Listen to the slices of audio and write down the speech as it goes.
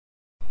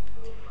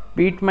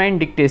Pitman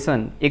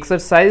Dictation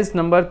exercise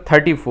number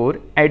 34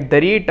 at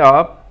the rate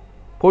of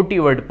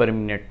 40 words per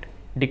minute.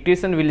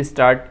 Dictation will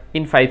start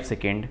in 5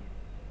 seconds.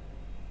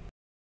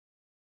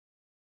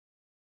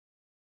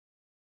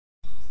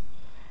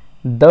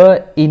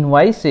 The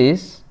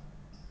invoices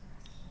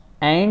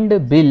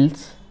and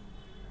bills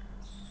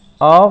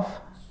of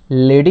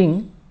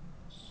leading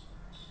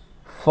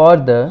for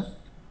the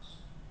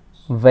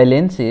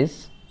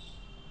valances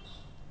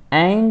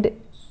and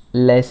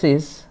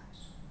lasses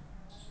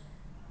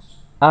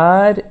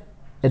are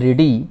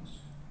ready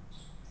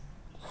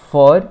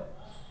for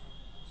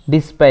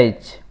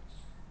dispatch,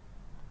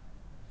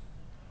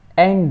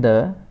 and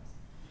the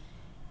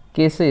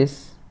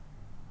cases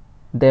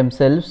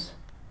themselves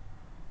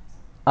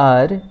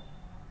are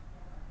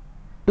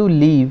to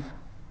leave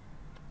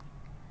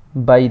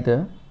by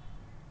the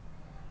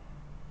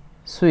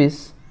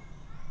Swiss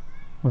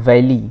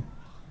Valley,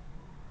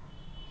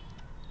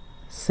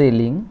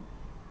 sailing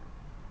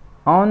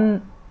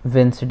on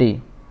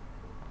Wednesday.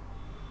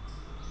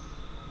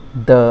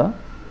 The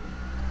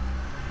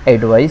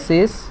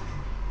advices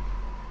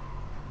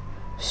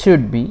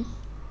should be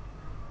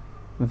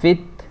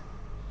with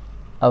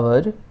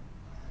our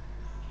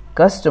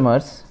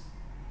customers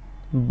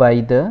by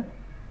the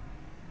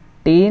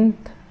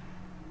 10th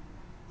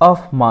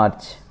of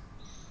March,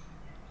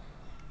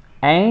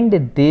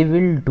 and they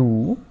will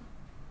do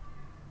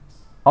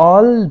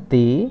all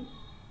they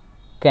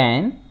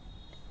can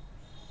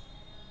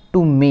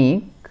to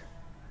make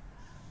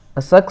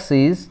a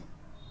success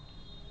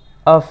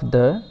of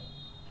the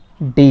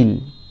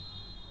deal.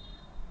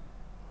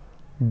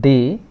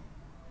 They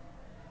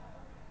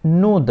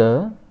know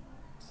the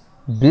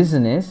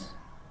business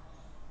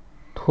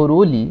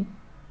thoroughly,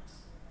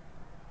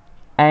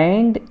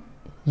 and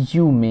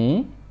you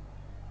may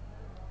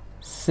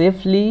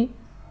safely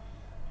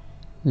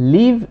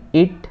leave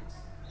it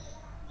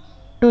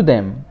to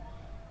them.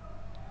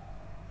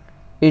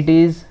 It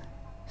is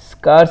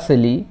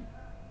scarcely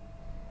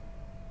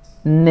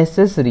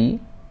necessary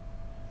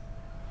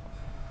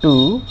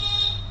to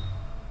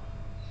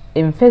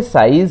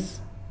emphasize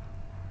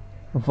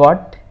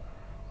what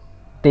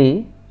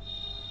they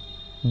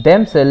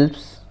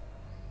themselves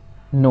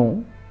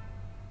know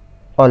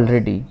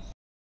already.